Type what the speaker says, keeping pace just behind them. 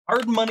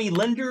Hard money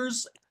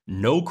lenders,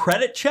 no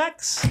credit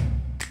checks?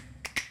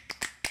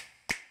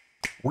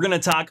 We're gonna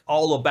talk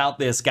all about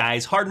this,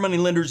 guys. Hard money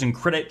lenders and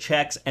credit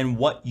checks and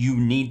what you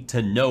need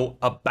to know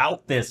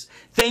about this.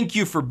 Thank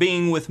you for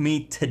being with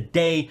me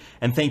today,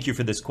 and thank you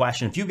for this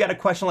question. If you've got a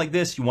question like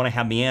this, you wanna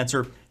have me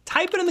answer,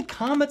 type it in the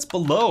comments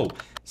below.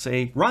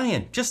 Say,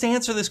 Ryan, just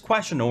answer this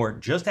question, or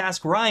just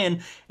ask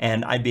Ryan,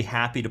 and I'd be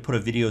happy to put a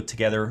video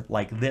together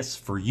like this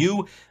for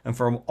you and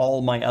for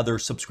all my other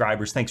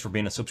subscribers. Thanks for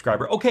being a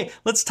subscriber. Okay,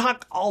 let's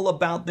talk all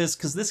about this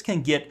because this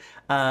can get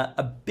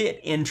a bit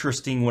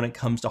interesting when it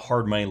comes to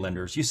hard money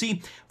lenders. You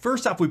see,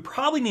 first off, we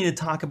probably need to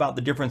talk about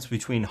the difference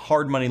between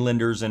hard money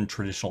lenders and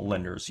traditional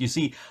lenders. You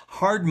see,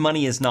 hard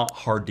money is not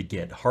hard to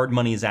get. Hard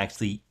money is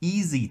actually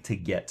easy to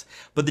get.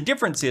 But the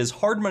difference is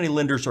hard money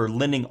lenders are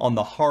lending on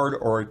the hard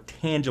or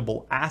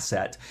tangible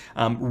asset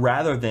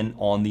rather than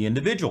on the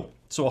individual.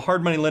 So a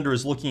hard money lender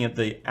is looking at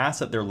the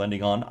asset they're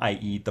lending on,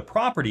 i.e. the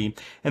property,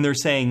 and they're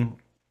saying,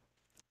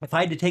 if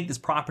I had to take this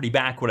property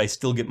back, would I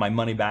still get my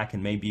money back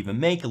and maybe even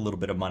make a little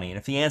bit of money? And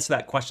if the answer to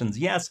that question is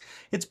yes,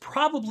 it's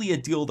probably a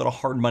deal that a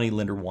hard money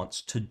lender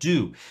wants to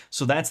do.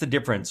 So that's the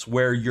difference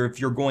where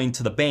if you're going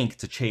to the bank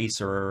to Chase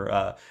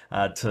or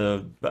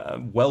to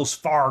Wells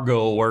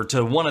Fargo or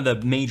to one of the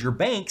major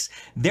banks,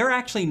 they're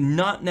actually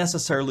not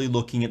necessarily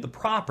looking at the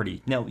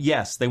property. Now,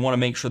 yes, they want to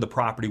make sure the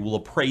property will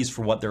appraise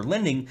for what they're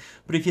lending.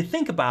 But if you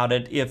think about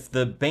it, if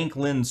the bank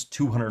lends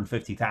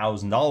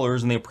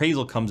 $250,000 and the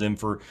appraisal comes in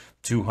for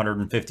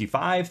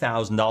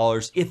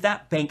 $255,000, if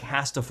that bank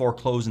has to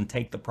foreclose and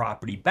take the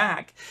property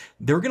back,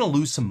 they're going to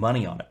lose some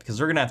money on it because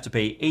they're going to have to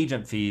pay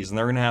agent fees and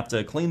they're going to have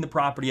to clean the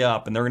property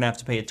up and they're going to have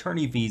to pay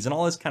attorney fees and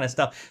all this kind of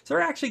stuff. So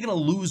they're actually going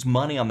to lose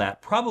money on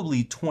that,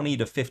 probably $20,000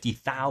 to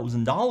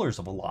 $50,000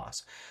 of a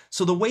loss.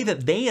 So the way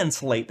that they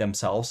insulate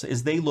themselves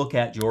is they look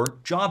at your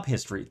job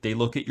history. They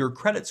look at your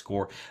credit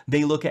score.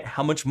 They look at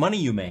how much money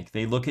you make.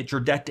 They look at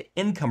your debt to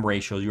income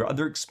ratio, your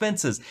other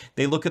expenses.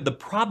 They look at the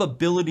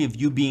probability of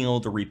you being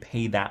able to repay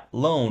that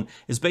loan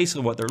is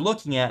basically what they're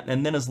looking at.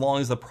 And then as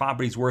long as the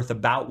property's worth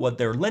about what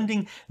they're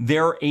lending,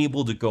 they're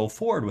able to go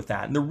forward with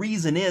that. And the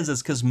reason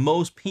is because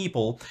most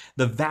people,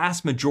 the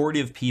vast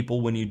majority of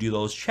people, when you do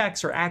those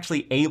checks, are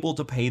actually able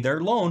to pay their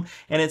loan.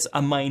 And it's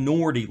a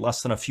minority,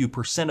 less than a few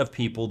percent of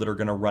people that are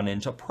going to run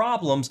into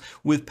problems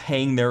with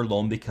paying their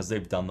loan because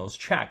they've done those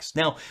checks.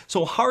 Now,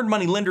 so hard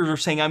money lenders are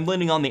saying, I'm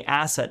lending on the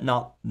asset,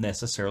 not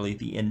necessarily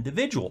the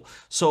individual.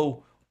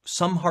 So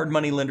some hard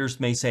money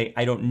lenders may say,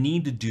 I don't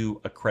need to do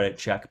a credit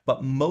check,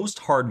 but most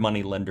hard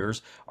money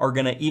lenders are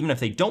going to, even if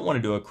they don't want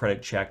to do a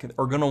credit check,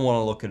 are going to want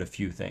to look at a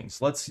few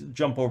things. Let's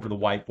jump over the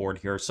whiteboard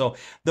here. So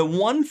the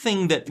one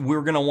thing that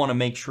we're going to want to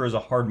make sure as a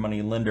hard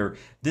money lender,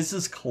 this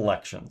is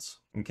collections.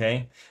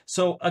 Okay,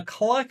 so a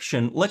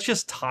collection, let's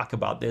just talk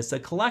about this. A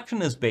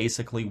collection is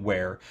basically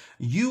where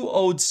you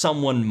owed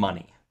someone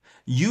money.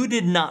 You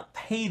did not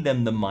pay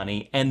them the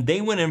money and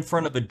they went in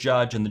front of a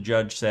judge and the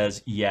judge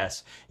says,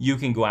 yes, you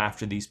can go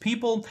after these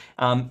people,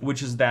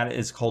 that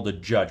is called a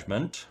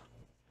judgment.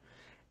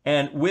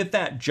 And with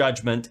that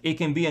judgment, it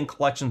can be in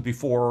collections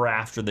before or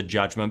after the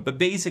judgment, but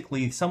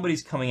basically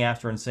somebody's coming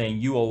after and saying,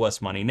 you owe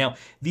us money. Now,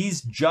 these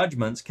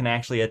judgments can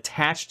actually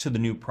attach to the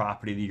new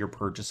property that you're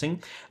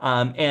purchasing,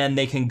 and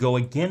they can go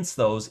against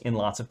those in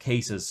lots of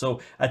cases.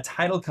 So a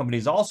title company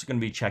is also going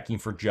to be checking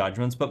for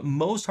judgments, but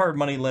most hard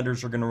money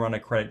lenders are going to run a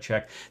credit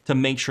check to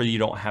make sure you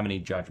don't have any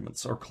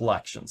judgments or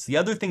collections. The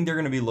other thing they're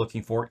going to be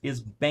looking for is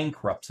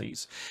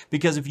bankruptcies,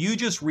 because if you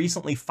just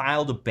recently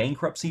filed a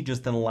bankruptcy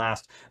just in the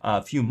last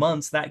few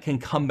months, that can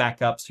come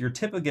back up. So you're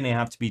typically going to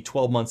have to be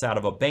 12 months out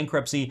of a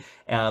bankruptcy,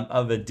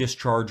 of a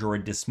discharge or a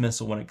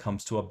dismissal when it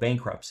comes to a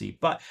bankruptcy.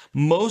 But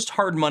most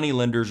hard money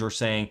lenders are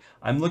saying,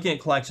 I'm looking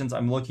at collections,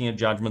 I'm looking at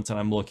judgments, and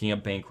I'm looking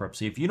at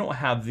bankruptcy. If you don't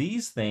have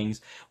these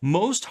things,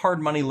 most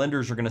hard money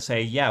lenders are going to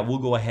say, yeah, we'll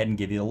go ahead and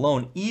give you the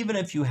loan, even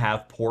if you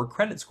have poor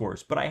credit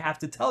scores. But I have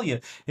to tell you,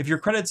 if your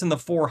credit's in the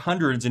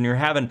 400s and you're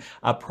having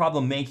a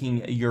problem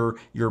making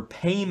your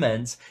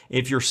payments,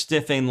 if you're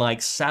stiffing like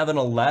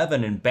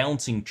 7-Eleven and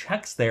bouncing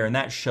checks there, and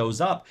that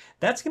shows up,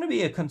 that's going to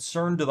be a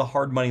concern to the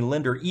hard money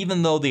lender,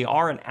 even though they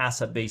are an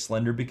asset-based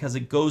lender, because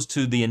it goes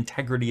to the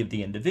integrity of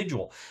the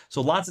individual.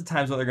 So lots of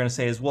times what they're going to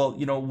say is, well,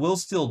 you know, we'll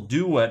still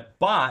do it,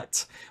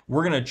 but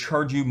we're going to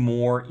charge you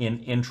more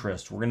in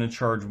interest. We're going to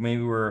charge,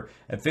 maybe we're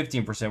at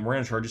 15%, we're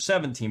going to charge you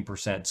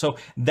 17%. So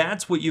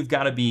that's what you've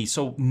got to be.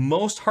 So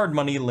most hard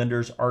money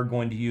lenders are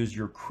going to use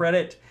your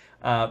credit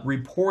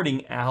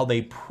reporting, how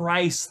they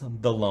price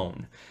the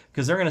loan,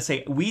 because they're going to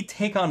say, we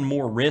take on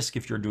more risk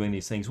if you're doing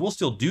these things. We'll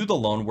still do the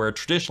loan, where a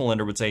traditional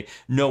lender would say,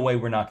 no way,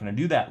 we're not going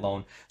to do that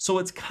loan. So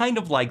it's kind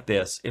of like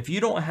this. If you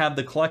don't have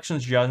the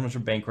collections, judgments, or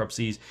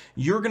bankruptcies,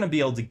 you're going to be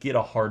able to get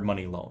a hard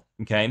money loan.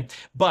 Okay.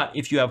 But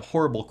if you have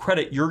horrible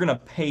credit, you're going to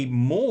pay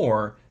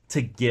more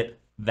to get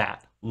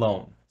that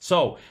loan.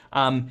 So,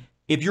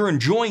 If you're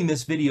enjoying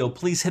this video,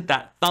 please hit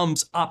that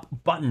thumbs up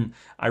button.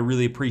 I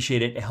really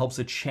appreciate it. It helps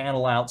the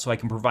channel out so I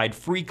can provide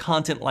free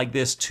content like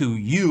this to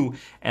you,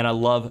 and I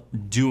love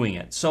doing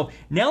it. So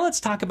now let's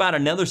talk about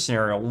another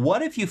scenario.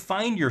 What if you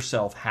find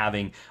yourself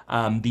having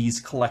these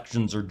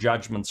collections or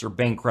judgments or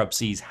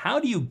bankruptcies? How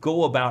do you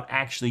go about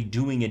actually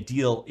doing a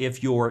deal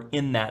if you're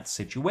in that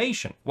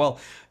situation?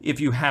 Well, if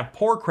you have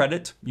poor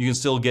credit, you can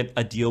still get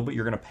a deal, but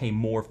you're going to pay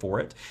more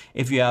for it.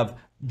 If you have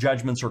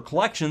judgments or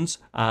collections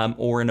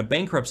or in a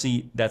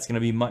bankruptcy, that's going to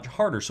be much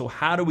harder. So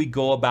how do we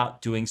go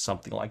about doing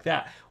something like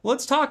that? Well,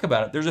 let's talk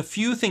about it. There's a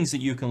few things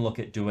that you can look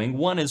at doing.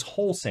 One is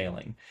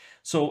wholesaling.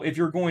 So if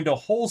you're going to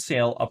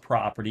wholesale a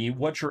property,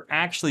 what you're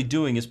actually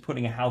doing is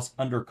putting a house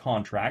under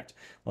contract,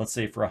 let's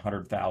say for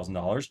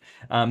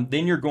 $100,000.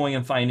 Then you're going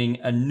and finding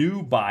a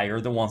new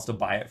buyer that wants to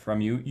buy it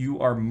from you.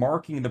 You are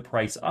marking the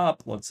price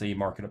up. Let's say you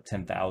mark it up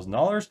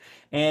 $10,000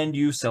 and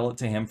you sell it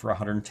to him for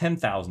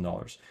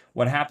 $110,000.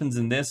 What happens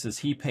in this is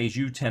he pays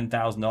you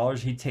 $10,000.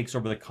 He takes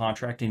over the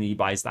contract and he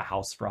buys the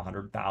house for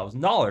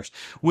 $100,000.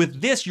 With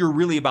this, you're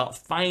really about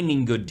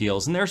finding good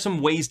deals. And there's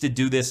some ways to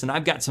do this. And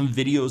I've got some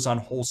videos on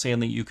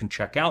wholesaling that you can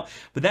check out,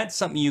 but that's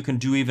something you can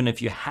do even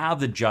if you have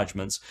the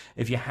judgments,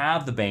 if you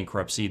have the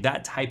bankruptcy,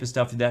 that type of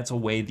stuff. That's a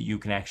way that you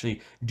can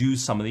actually do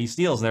some of these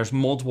deals. And there's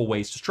multiple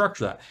ways to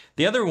structure that.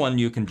 The other one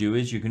you can do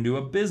is you can do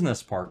a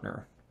business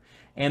partner.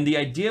 And the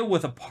idea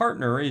with a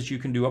partner is you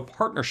can do a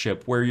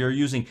partnership where you're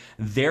using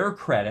their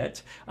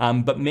credit,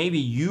 but maybe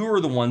you're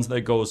the ones that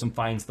goes and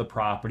finds the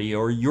property,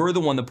 or you're the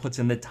one that puts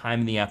in the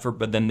time and the effort,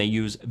 but then they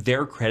use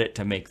their credit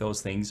to make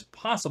those things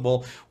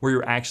possible, where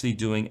you're actually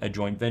doing a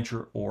joint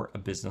venture or a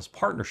business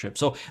partnership.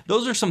 So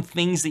those are some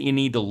things that you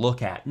need to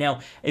look at.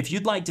 Now, if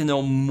you'd like to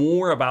know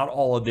more about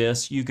all of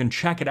this, you can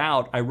check it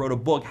out. I wrote a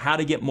book, How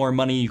to Get More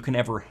Money You Can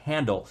Ever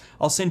Handle.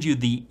 I'll send you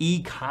the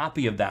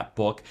e-copy of that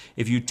book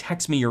if you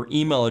text me your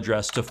email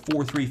address to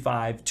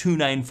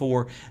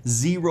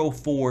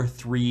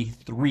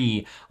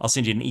 435-294-0433. I'll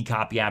send you an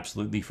e-copy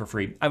absolutely for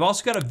free. I've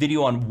also got a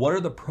video on what are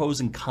the pros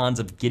and cons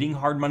of getting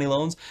hard money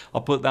loans. I'll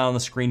put that on the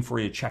screen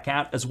for you to check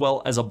out, as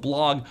well as a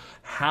blog,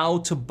 how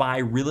to buy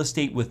real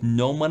estate with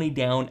no money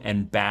down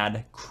and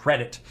bad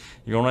credit.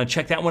 You're going to want to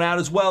check that one out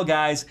as well,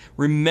 guys.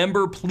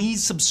 Remember,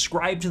 please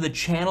subscribe to the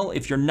channel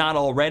if you're not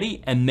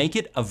already, and make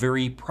it a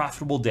very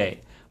profitable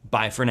day.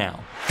 Bye for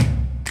now.